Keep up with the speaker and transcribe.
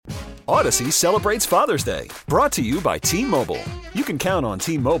Odyssey celebrates Father's Day, brought to you by T-Mobile. You can count on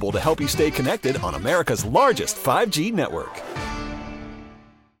T-Mobile to help you stay connected on America's largest 5G network.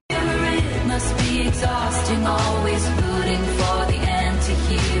 It must be exhausting, always rooting for the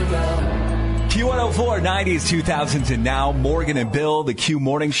anti-hero. Q104, 90s, 2000s, and now. Morgan and Bill, the Q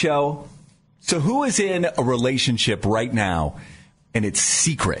Morning Show. So who is in a relationship right now and it's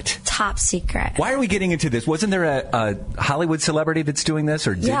secret? Top secret. Why are we getting into this? Wasn't there a Hollywood celebrity that's doing this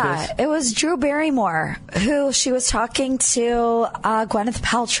or did this? Yeah, it was Drew Barrymore, who she was talking to Gwyneth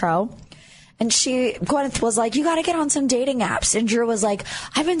Paltrow. And Gwyneth was like, you got to get on some dating apps. And Drew was like,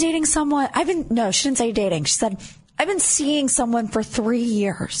 I've been dating someone. No, she didn't say dating. She said, I've been seeing someone for 3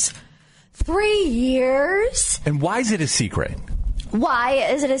 years. 3 years? And why is it a secret? Why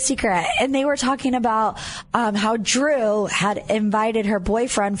is it a secret? And they were talking about how Drew had invited her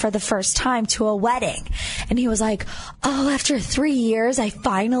boyfriend for the first time to a wedding. And he was like, oh, after 3 years, I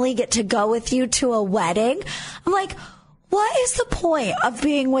finally get to go with you to a wedding? I'm like, what is the point of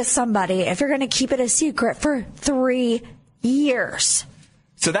being with somebody if you're going to keep it a secret for 3 years?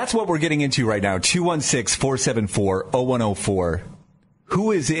 So that's what we're getting into right now. 216-474-0104.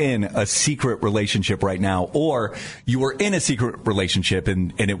 Who is in a secret relationship right now? Or you were in a secret relationship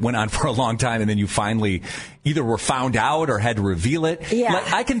and it went on for a long time and then you finally either were found out or had to reveal it. Yeah.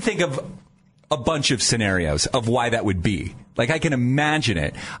 Like, I can think of a bunch of scenarios of why that would be. Like, I can imagine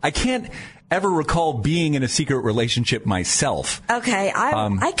it. I can't ever recall being in a secret relationship myself. Okay,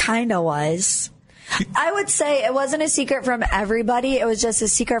 I kind of was. I would say it wasn't a secret from everybody. It was just a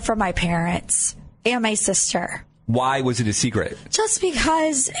secret from my parents and my sister. Why was it a secret? Just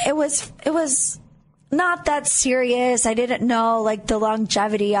because it was not that serious. I didn't know like the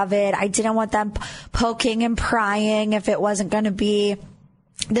longevity of it. I didn't want them poking and prying if it wasn't going to be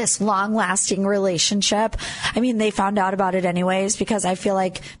this long-lasting relationship. I mean, they found out about it anyways because I feel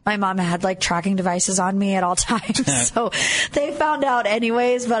like my mom had like tracking devices on me at all times. So they found out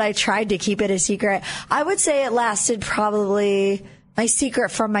anyways, but I tried to keep it a secret. I would say it lasted probably, my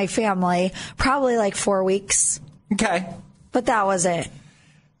secret from my family, probably like 4 weeks. Okay. But that was it.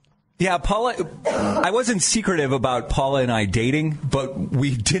 Yeah, Paula, I wasn't secretive about Paula and I dating, but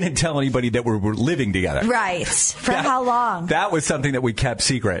we didn't tell anybody that we were living together. Right. For how long? That was something that we kept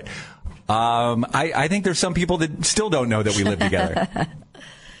secret. I think there's some people that still don't know that we live together.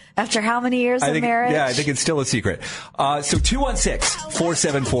 After how many years of marriage? Yeah, I think it's still a secret. So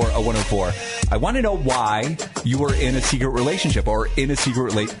 216-474-0104. I want to know why you were in a secret relationship or in a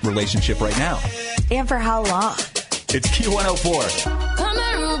secret relationship right now. And for how long? It's Q104. Come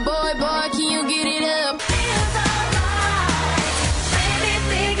on, rude boy, can you get it up?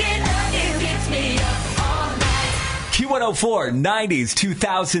 Q104, 90s,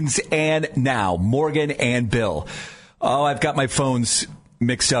 2000s, and now. Morgan and Bill. Oh, I've got my phones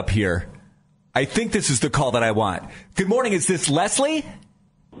mixed up here. I think this is the call that I want. Good morning. Is this Leslie?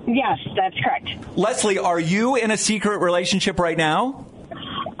 Yes, that's correct. Leslie, are you in a secret relationship right now?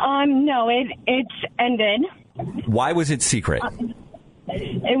 No, it's ended. Why was it secret?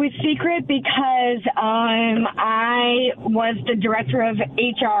 It was secret because I was the director of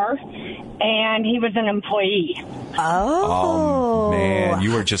HR and he was an employee. Oh. Man,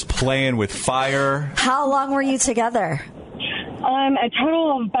 you were just playing with fire. How long were you together? A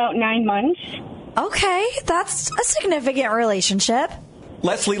total of about 9 months. Okay, that's a significant relationship.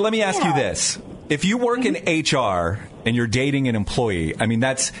 Leslie, let me ask you this. If you work in HR and you're dating an employee, I mean,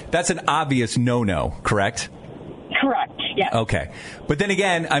 that's an obvious no-no, correct? Correct, yes. Okay. But then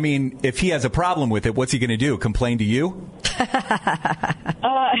again, I mean, if he has a problem with it, what's he going to do? Complain to you? Yes,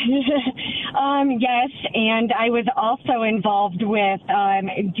 and I was also involved with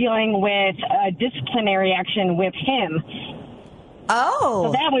dealing with disciplinary action with him. Oh.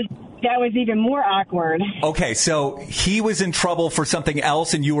 So that was even more awkward. Okay, so he was in trouble for something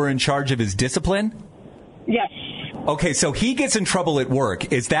else and you were in charge of his discipline? Yes. Okay, so he gets in trouble at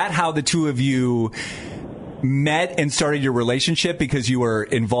work. Is that how the two of you met and started your relationship, because you were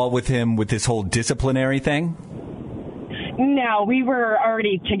involved with him with this whole disciplinary thing? No, we were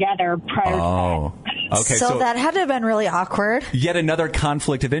already together prior to that. Okay. So that had to have been really awkward. Yet another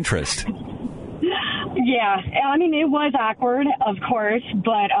conflict of interest. Yeah, I mean, it was awkward, of course,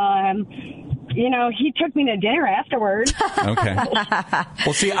 but, he took me to dinner afterwards. Okay.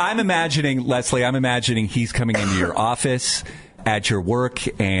 Well, see, Leslie, I'm imagining he's coming into your office at your work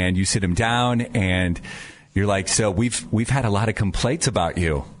and you sit him down and you're like, so we've had a lot of complaints about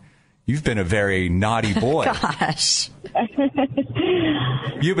you. You've been a very naughty boy. Gosh.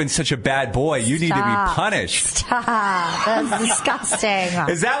 You've been such a bad boy. You need to be punished. Stop. That's disgusting.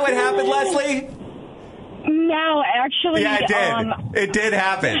 Is that what happened, Leslie? No, actually. Yeah, it did. It did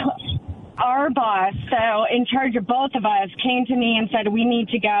happen. our boss, so in charge of both of us, came to me and said, we need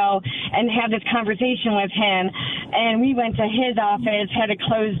to go and have this conversation with him. And we went to his office, had a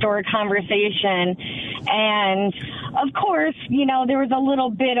closed-door conversation. And, of course, you know, there was a little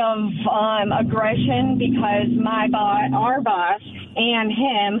bit of aggression because our boss and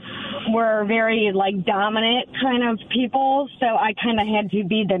him were very, like, dominant kind of people. So I kind of had to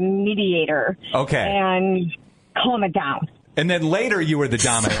be the mediator. Okay. And calm it down. And then later you were the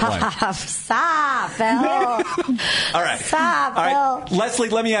dominant one. Stop, Phil. All right. Stop, All right. Phil. Leslie,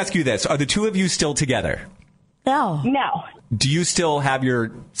 let me ask you this. Are the two of you still together? No. No. Do you still have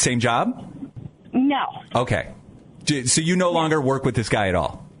your same job? No. Okay. So you no longer work with this guy at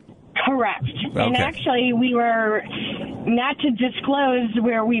all? Correct. And Okay. actually, we were, not to disclose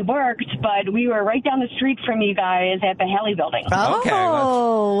where we worked, but we were right down the street from you guys at the Haley building. Oh,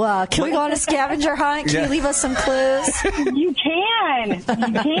 can we go on a scavenger hunt? Can you leave us some clues? You can. You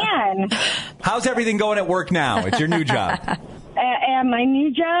can. How's everything going at work now? It's your new job. At my new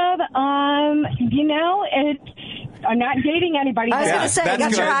job, you know, I'm not dating anybody. I was there. going to say, you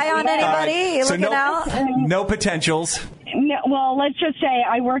that's got your good. eye on anybody? You So looking out? no potentials. No, well, let's just say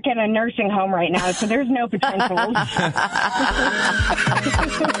I work at a nursing home right now, so there's no potential.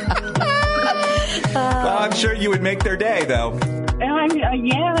 Well, I'm sure you would make their day, though. Yeah, I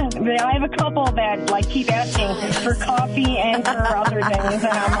have a couple that like keep asking for coffee and for other things, and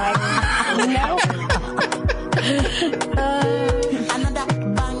I'm like, no.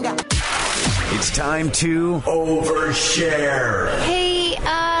 It's time to overshare. Hey,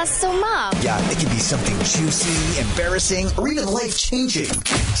 so Mom. Yeah, it can be something juicy, embarrassing, or even life-changing.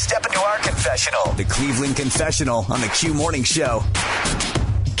 Step into our confessional, the Cleveland Confessional on the Q Morning Show.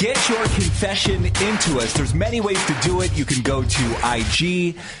 Get your confession into us. There's many ways to do it. You can go to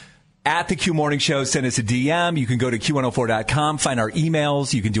IG at the Q Morning Show. Send us a DM. You can go to Q104.com, find our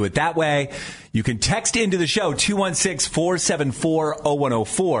emails. You can do it that way. You can text into the show,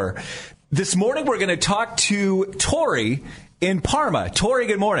 216-474-0104. This morning, we're going to talk to Tori in Parma. Tori,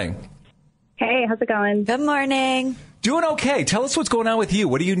 good morning. Hey, how's it going? Good morning. Doing okay. Tell us what's going on with you.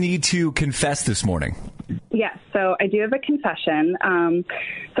 What do you need to confess this morning? Yes, so I do have a confession. So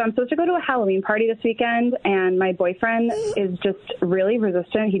I'm supposed to go to a Halloween party this weekend, and my boyfriend is just really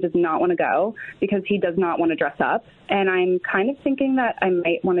resistant. He does not want to go because he does not want to dress up. And I'm kind of thinking that I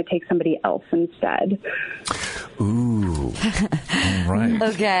might want to take somebody else instead. Ooh. All right.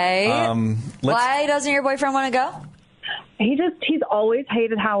 Okay. Why doesn't your boyfriend want to go? He's always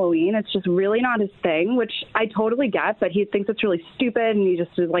hated Halloween. It's just really not his thing, which I totally get, but he thinks it's really stupid and he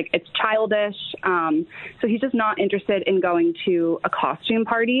just is like, it's childish. So he's just not interested in going to a costume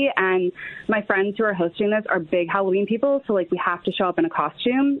party. And my friends who are hosting this are big Halloween people. So like we have to show up in a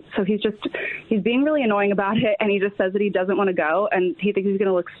costume. So he's being really annoying about it. And he just says that he doesn't want to go and he thinks he's going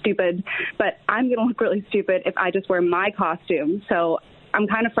to look stupid, but I'm going to look really stupid if I just wear my costume. So I'm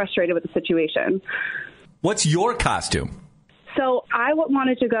kind of frustrated with the situation. What's your costume? So I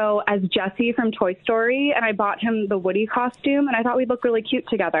wanted to go as Jessie from Toy Story, and I bought him the Woody costume, and I thought we'd look really cute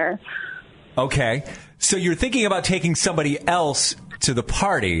together. Okay. So you're thinking about taking somebody else to the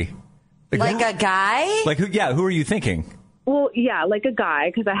party. Like a guy? Like who? Yeah, who are you thinking? Well, yeah, like a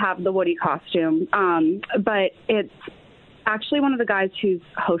guy, because I have the Woody costume. But it's actually one of the guys who's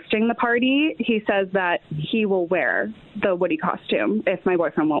hosting the party. He says that he will wear the Woody costume if my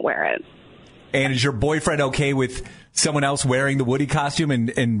boyfriend won't wear it. And is your boyfriend okay with someone else wearing the Woody costume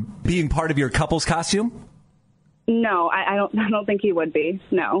and being part of your couple's costume? No, I don't think he would be.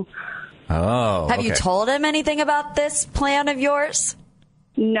 No. Oh. Have you told him anything about this plan of yours?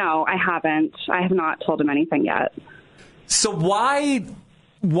 No, I haven't. I have not told him anything yet. So why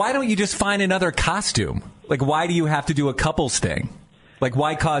don't you just find another costume? Like, why do you have to do a couples thing? Like,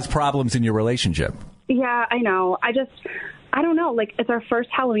 why cause problems in your relationship? Yeah, I know. I don't know, like, it's our first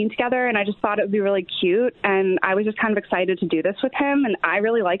Halloween together, and I just thought it would be really cute, and I was just kind of excited to do this with him, and I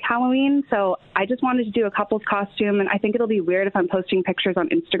really like Halloween, so I just wanted to do a couple's costume, and I think it'll be weird if I'm posting pictures on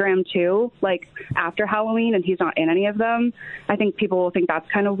Instagram, too, like, after Halloween, and he's not in any of them. I think people will think that's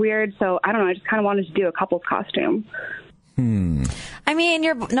kind of weird, so I don't know, I just kind of wanted to do a couple's costume. I mean,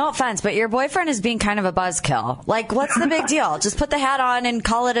 no offense, but your boyfriend is being kind of a buzzkill. Like, what's the big deal? Just put the hat on and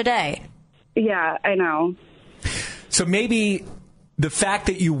call it a day. Yeah, I know. So maybe the fact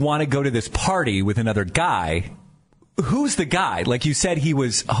that you want to go to this party with another guy, who's the guy? Like you said, he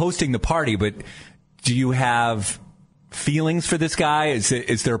was hosting the party, but do you have feelings for this guy?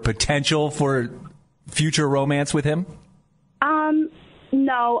 Is there potential for future romance with him?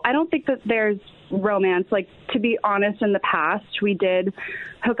 No, No, I don't think that there's romance. Like, to be honest, in the past, we did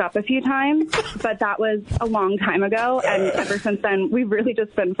hook up a few times, but that was a long time ago. And ever since then, we've really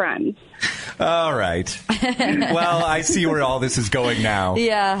just been friends. All right. Well, I see where all this is going now.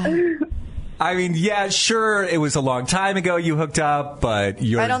 Yeah. I mean, yeah, sure, it was a long time ago you hooked up, but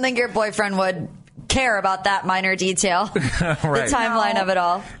I don't think your boyfriend would care about that minor detail. Right. The timeline of it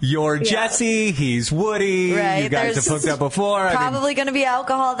all. You're Jessie, he's Woody. Right. You guys have hooked up before. Probably going to be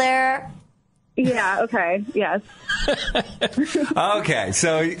alcohol there. Yeah, okay, yes. Okay,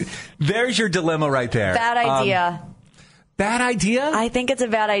 so there's your dilemma right there. Bad idea. Bad idea? I think it's a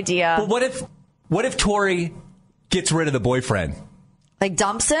bad idea. But what if Tori gets rid of the boyfriend? Like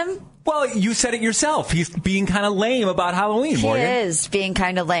dumps him? Well, you said it yourself. He's being kind of lame about Halloween, Morgan. He is being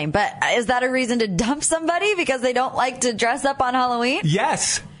kind of lame. But is that a reason to dump somebody because they don't like to dress up on Halloween?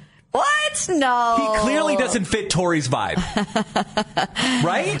 Yes. What? No. He clearly doesn't fit Tori's vibe.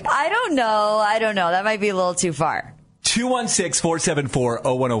 Right? I don't know. That might be a little too far.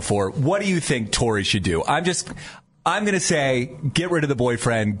 216-474-0104. What do you think Tori should do? I'm going to say get rid of the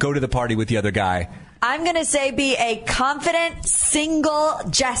boyfriend, go to the party with the other guy. I'm going to say be a confident, single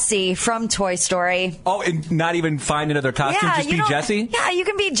Jessie from Toy Story. Oh, and not even find another costume? Just be Jessie? Yeah, you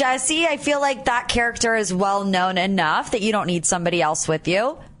can be Jessie. I feel like that character is well known enough that you don't need somebody else with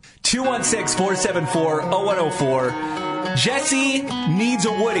you. 216-474-0104. Jessie needs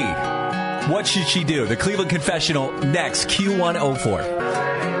a Woody. What should she do? The Cleveland Confessional next, Q104.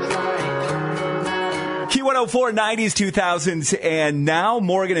 Q104, 90s, 2000s, and now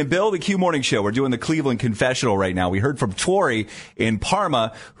Morgan and Bill, the Q Morning Show. We're doing the Cleveland Confessional right now. We heard from Tori in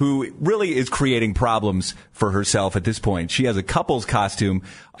Parma, who really is creating problems for herself at this point. She has a couple's costume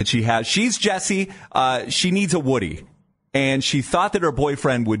that she has. She's Jessie. She needs a Woody. And she thought that her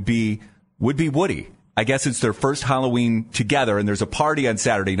boyfriend would be Woody. I guess it's their first Halloween together, and there's a party on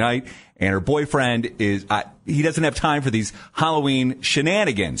Saturday night, and her boyfriend he doesn't have time for these Halloween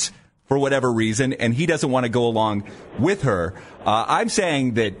shenanigans for whatever reason, and he doesn't want to go along with her. I'm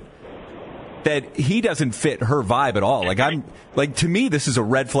saying that he doesn't fit her vibe at all. To me, this is a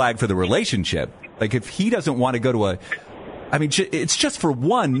red flag for the relationship. Like, if he doesn't want to go to it's just for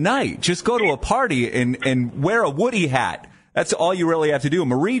one night. Just go to a party and wear a Woody hat. That's all you really have to do.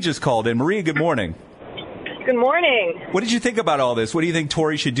 Marie just called in. Marie, good morning. Good morning. What did you think about all this? What do you think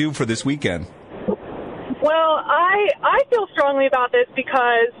Tori should do for this weekend? Well, I feel strongly about this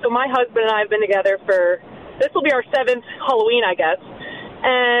because my husband and I have been together this will be our 7th Halloween, I guess.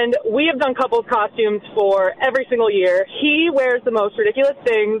 And we have done couples costumes for every single year. He wears the most ridiculous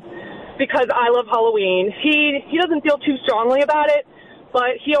things because I love Halloween. He doesn't feel too strongly about it,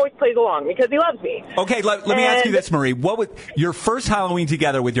 but he always plays along because he loves me. Okay, let me ask you this, Marie. What was your first Halloween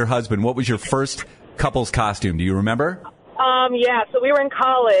together with your husband? What was your first couple's costume? Do you remember? Yeah, so we were in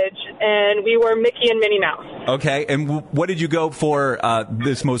college, and we were Mickey and Minnie Mouse. Okay, and what did you go for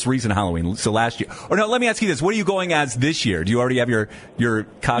this most recent Halloween, so last year? Or no, let me ask you this. What are you going as this year? Do you already have your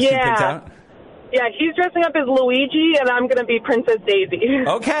costume picked out? Yeah, he's dressing up as Luigi, and I'm going to be Princess Daisy.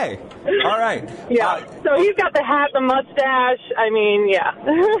 Okay, all right. Yeah, so he's got the hat, the mustache. I mean,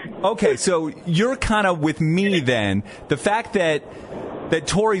 yeah. Okay, so you're kind of with me then. The fact that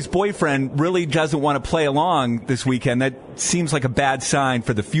Tori's boyfriend really doesn't want to play along this weekend, that seems like a bad sign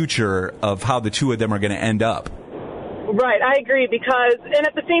for the future of how the two of them are going to end up. Right, I agree, and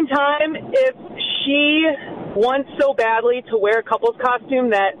at the same time, if she wants so badly to wear a couple's costume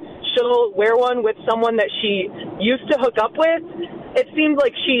that she'll wear one with someone that she used to hook up with, it seems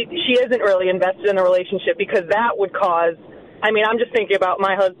like she isn't really invested in the relationship, because that would cause, I'm just thinking about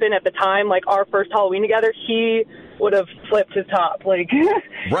my husband at the time, like our first Halloween together, he would have flipped his top. Like,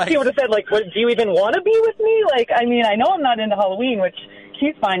 right. He would have said, like, what, do you even want to be with me? Like, I know I'm not into Halloween, which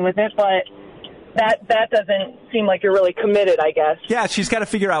he's fine with it, but that doesn't seem like you're really committed, I guess. Yeah, she's got to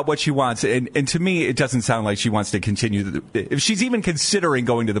figure out what she wants. And to me, it doesn't sound like she wants to continue. If she's even considering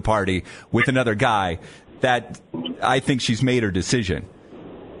going to the party with another guy, that I think she's made her decision.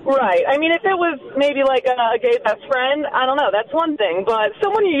 Right. If it was maybe like a gay best friend, I don't know. That's one thing. But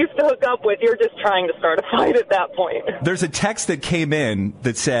someone you used to hook up with, you're just trying to start a fight at that point. There's a text that came in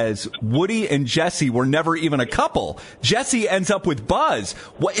that says, Woody and Jessie were never even a couple. Jessie ends up with Buzz.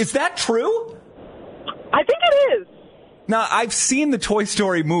 What, is that true? I think it is. Now, I've seen the Toy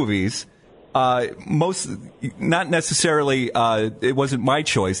Story movies. Not necessarily, it wasn't my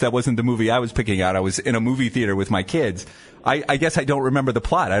choice. That wasn't the movie I was picking out. I was in a movie theater with my kids. I guess I don't remember the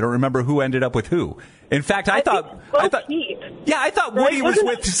plot. I don't remember who ended up with who. In fact, I thought Woody was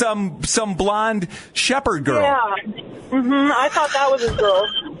with some blonde shepherd girl. Yeah. I thought that was his girl.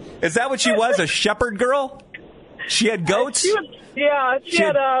 Is that what she was? A shepherd girl? She had goats? She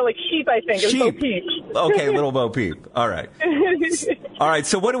had like sheep, I think. Sheep. It was Bo Peep. Okay, little Bo Peep. All right. All right,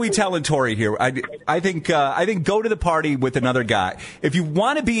 so what are we telling Tori here? I think go to the party with another guy. If you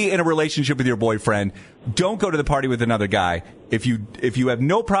want to be in a relationship with your boyfriend, don't go to the party with another guy. If you have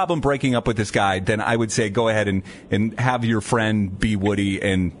no problem breaking up with this guy, then I would say go ahead and have your friend be Woody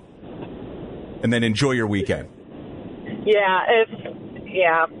and then enjoy your weekend.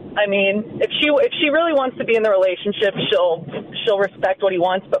 Yeah, I mean, if she really wants to be in the relationship, she'll respect what he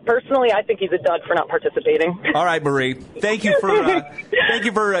wants. But personally, I think he's a dud for not participating. All right, Marie. Thank you for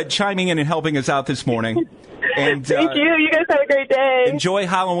chiming in and helping us out this morning. And thank you. You guys have a great day. Enjoy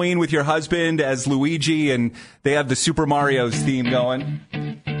Halloween with your husband as Luigi, and they have the Super Mario's theme going.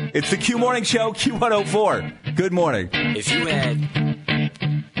 It's the Q Morning Show, Q104. Good morning. If you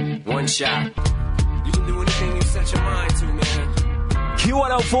had one shot, you can do anything you set your mind to, man.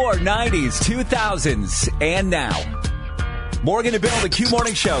 Q104, 90s, 2000s, and now. Morgan and Bill, the Q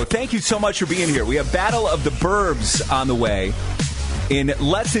Morning Show. Thank you so much for being here. We have Battle of the Burbs on the way in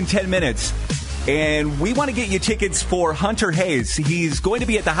less than 10 minutes. And we want to get you tickets for Hunter Hayes. He's going to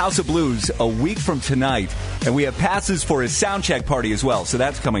be at the House of Blues a week from tonight. And we have passes for his soundcheck party as well. So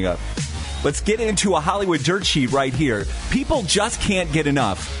that's coming up. Let's get into a Hollywood dirt sheet right here. People just can't get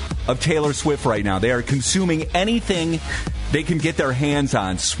enough of Taylor Swift right now. They are consuming anything they can get their hands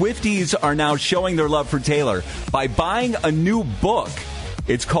on. Swifties are now showing their love for Taylor by buying a new book.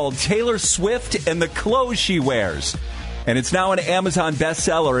 It's called Taylor Swift and the Clothes She Wears. And it's now an Amazon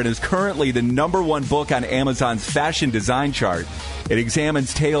bestseller and is currently the #1 book on Amazon's fashion design chart. It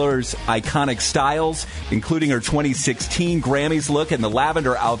examines Taylor's iconic styles, including her 2016 Grammys look and the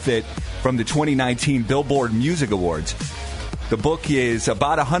lavender outfit from the 2019 Billboard Music Awards. The book is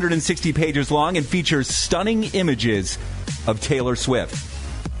about 160 pages long and features stunning images of Taylor Swift.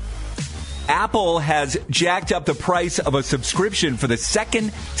 Apple has jacked up the price of a subscription for the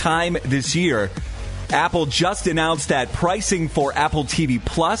second time this year. Apple just announced that pricing for Apple TV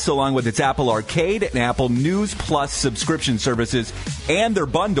Plus, along with its Apple Arcade and Apple News Plus subscription services and their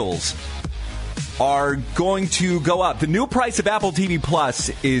bundles, are going to go up. The new price of Apple TV Plus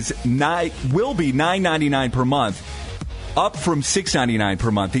will be $9.99 per month, up from $6.99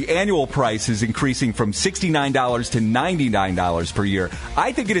 per month. The annual price is increasing from $69 to $99 per year.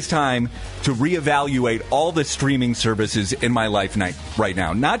 I think it is time to reevaluate all the streaming services in my life right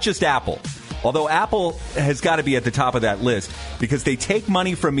now, not just Apple. Although Apple has got to be at the top of that list because they take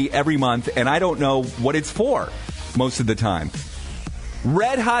money from me every month, and I don't know what it's for most of the time.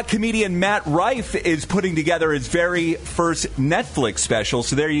 Red hot comedian Matt Rife is putting together his very first Netflix special.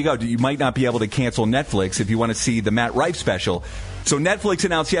 So there you go. You might not be able to cancel Netflix if you want to see the Matt Rife special. So Netflix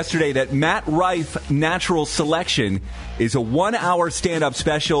announced yesterday that Matt Rife Natural Selection is a 1-hour stand-up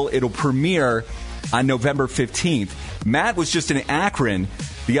special. It'll premiere on November 15th. Matt was just in Akron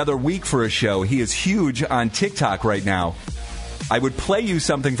the other week for a show. He is huge on TikTok right now. I would play you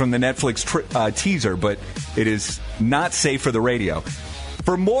something from the Netflix teaser, but it is not safe for the radio.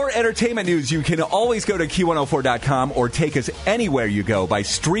 For more entertainment news, you can always go to Q104.com or take us anywhere you go by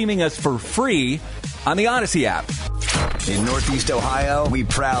streaming us for free on the Odyssey app. In Northeast Ohio, we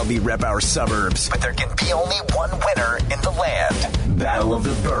proudly rep our suburbs, but there can be only one winner in the land. Battle of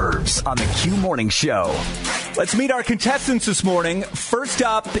the Burbs on the Q Morning Show. Let's meet our contestants this morning. First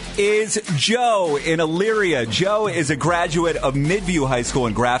up is Joe in Elyria. Joe is a graduate of Midview High School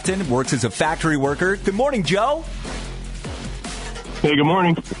in Grafton, works as a factory worker. Good morning, Joe. Hey, good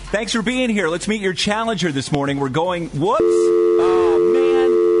morning. Thanks for being here. Let's meet your challenger this morning. We're going, whoops. Oh,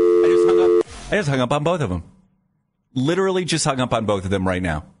 man. I just hung up on both of them. Literally just hung up on both of them right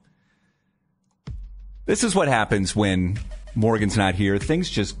now. This is what happens when Morgan's not here.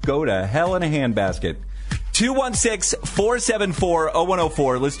 Things just go to hell in a handbasket.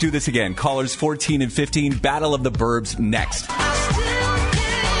 216-474-0104. Let's do this again. Callers 14 and 15. Battle of the Burbs next.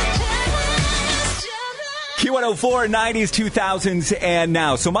 Q104, 90s, 2000s, and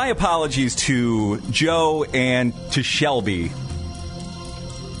now. So my apologies to Joe and to Shelby.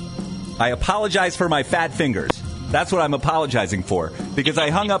 I apologize for my fat fingers. That's what I'm apologizing for. Because I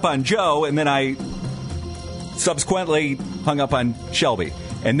hung up on Joe, and then I subsequently hung up on Shelby.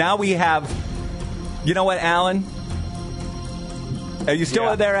 And now we have, you know what, Alan? Are you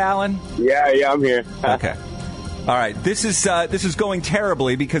still there, Alan? Yeah, I'm here. Okay. All right, this is going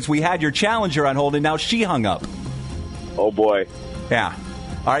terribly because we had your challenger on hold and now she hung up. Oh, boy. Yeah.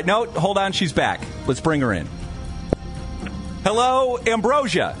 All right, no, hold on, she's back. Let's bring her in. Hello,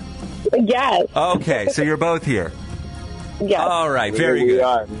 Ambrosia. Yes. Okay, so you're both here. Yes. All right, very We good.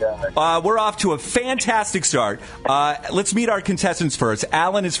 are, yeah. We're off to a fantastic start. Let's meet our contestants first.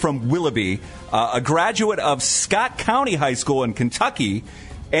 Alan is from Willoughby, a graduate of Scott County High School in Kentucky.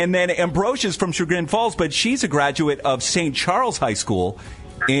 And then Ambrosia's from Chagrin Falls, but she's a graduate of St. Charles High School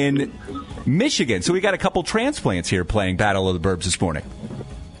in Michigan. So we got a couple transplants here playing Battle of the Burbs this morning.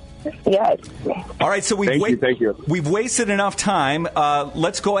 Yes. All right, so Thank you. We've wasted enough time.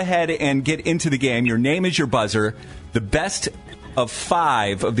 Let's go ahead and get into the game. Your name is your buzzer. The best of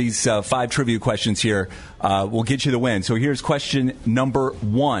 5 of these 5 trivia questions here will get you the win. So here's question number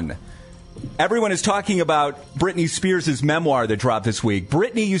 1. Everyone is talking about Britney Spears' memoir that dropped this week.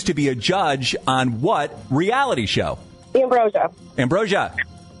 Britney used to be a judge on what reality show? Ambrosia. Ambrosia.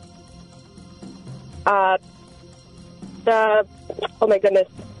 Oh my goodness.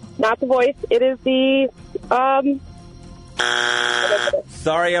 Not The Voice. It is the,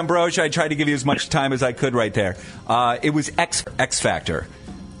 Sorry, Ambrosia. I tried to give you as much time as I could right there. It was X Factor.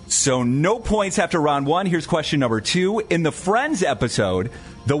 So no points after round 1. Here's question number 2. In the Friends episode,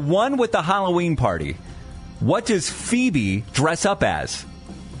 the one with the Halloween party, what does Phoebe dress up as?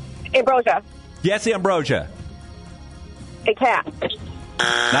 Ambrosia. Yes, Ambrosia. A cat.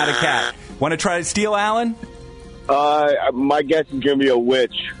 Not a cat. Want to try to steal, Alan? My guess is going to be a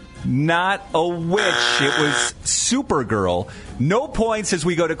witch. Not a witch. It was Supergirl. No points as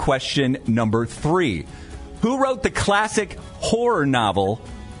we go to question number 3. Who wrote the classic horror novel,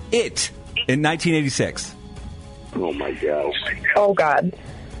 It, in 1986? Oh, my gosh. Oh, God.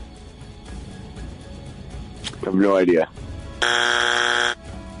 I have no idea.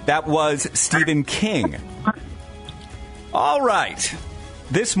 That was Stephen King. All right.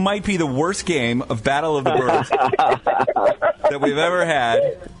 This might be the worst game of Battle of the Burbs that we've ever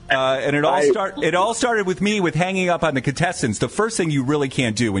had. And it all started with me with hanging up on the contestants. The first thing you really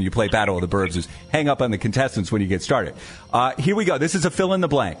can't do when you play Battle of the Burbs is hang up on the contestants when you get started. Here we go. This is a fill in the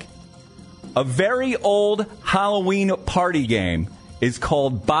blank. A very old Halloween party game is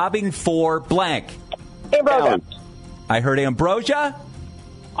called Bobbing for Blank. Ambrosia. I heard Ambrosia.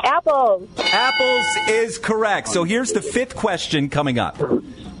 Apples. Apples is correct. So here's the 5th question coming up.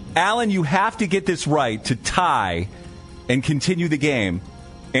 Alan, you have to get this right to tie and continue the game.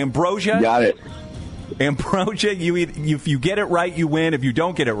 Ambrosia. Got it. Ambrosia, if you get it right, you win. If you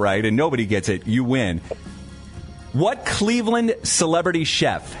don't get it right and nobody gets it, you win. What Cleveland celebrity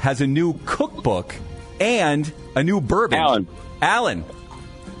chef has a new cookbook and a new bourbon? Alan.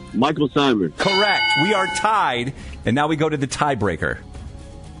 Michael Simon. Correct. We are tied, and now we go to the tiebreaker.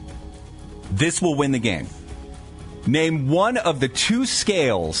 This will win the game. Name one of the 2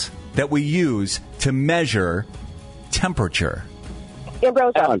 scales that we use to measure temperature.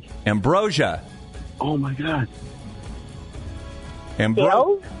 Ambrosia. Ambrosia. Oh, my God.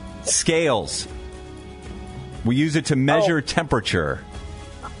 Scales. We use it to measure temperature.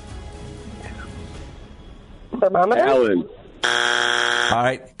 Thermometer? Alan. All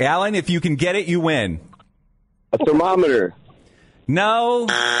right. Alan, if you can get it, you win. A thermometer. No.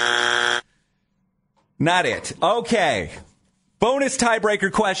 Not it. Okay. Bonus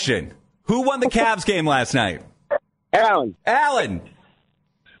tiebreaker question. Who won the Cavs game last night? Alan. Alan.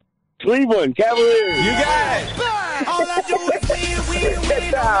 Cleveland Cavaliers. You got it. All I do is win,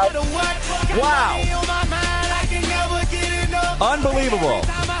 no matter what. Wow. Unbelievable.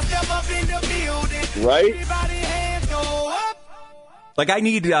 Right? Like I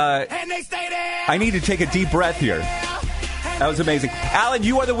need to take a deep breath here. That was amazing. Alan,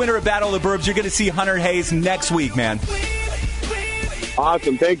 you are the winner of Battle of the Burbs. You're going to see Hunter Hayes next week, man.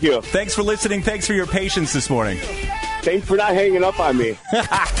 Awesome. Thank you. Thanks for listening. Thanks for your patience this morning. Thanks for not hanging up on me.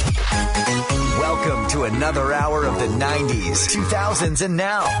 Welcome to another hour of the 90s, 2000s, and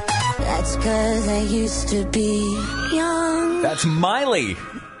now. That's 'cause I used to be young. That's Miley.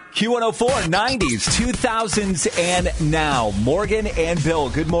 Q104, 90s, 2000s, and now. Morgan and Bill,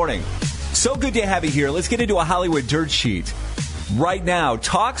 good morning. So good to have you here. Let's get into a Hollywood dirt sheet. Right now,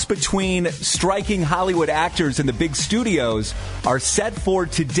 talks between striking Hollywood actors and the big studios are set for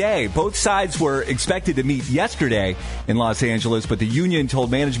today. Both sides were expected to meet yesterday in Los Angeles, but the union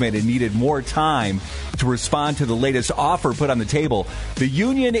told management it needed more time to respond to the latest offer put on the table. The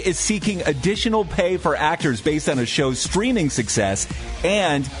union is seeking additional pay for actors based on a show's streaming success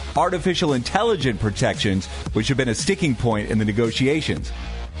and artificial intelligence protections, which have been a sticking point in the negotiations.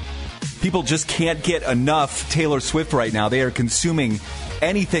 People just can't get enough Taylor Swift right now. They are consuming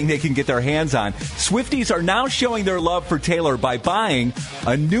anything they can get their hands on. Swifties are now showing their love for Taylor by buying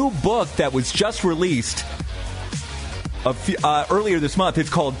a new book that was just released earlier this month. It's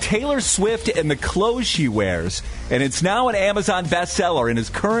called Taylor Swift and the Clothes She Wears, and it's now an Amazon bestseller and is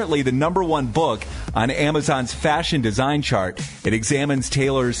currently the #1 book on Amazon's fashion design chart. It examines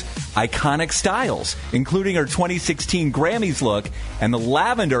Taylor's iconic styles, including her 2016 Grammys look and the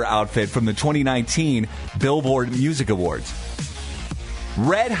lavender outfit from the 2019 Billboard Music Awards.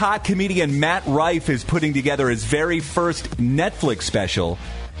 Red hot comedian Matt Rife is putting together his very first Netflix special.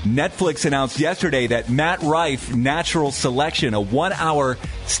 Netflix announced yesterday that Matt Rife Natural Selection, a 1-hour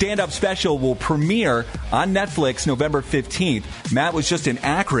stand-up special, will premiere on Netflix November 15th. Matt was just in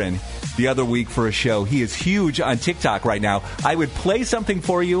Akron the other week for a show. He is huge on TikTok right now. I would play something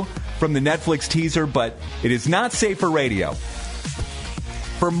for you from the Netflix teaser, but it is not safe for radio.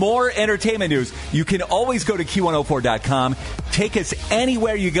 For more entertainment news, you can always go to Q104.com. Take us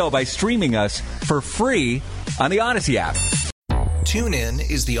anywhere you go by streaming us for free on the Odyssey app. TuneIn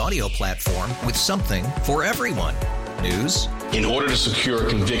is the audio platform with something for everyone. News. In order to secure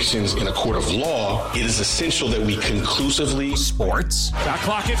convictions in a court of law, it is essential that we conclusively. Sports. Shot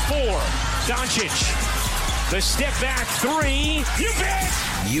clock at 4. Doncic. The step back 3. You bet.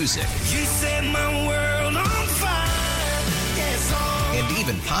 Music. You set my world on fire. Yes, and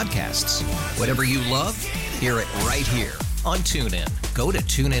even podcasts. Whatever you love, hear it right here on TuneIn. Go to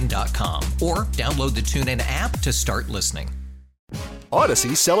TuneIn.com or download the TuneIn app to start listening.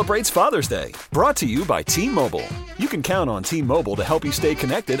 Odyssey celebrates Father's Day, brought to you by T-Mobile. You can count on T-Mobile to help you stay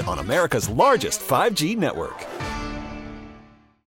connected on America's largest 5G network.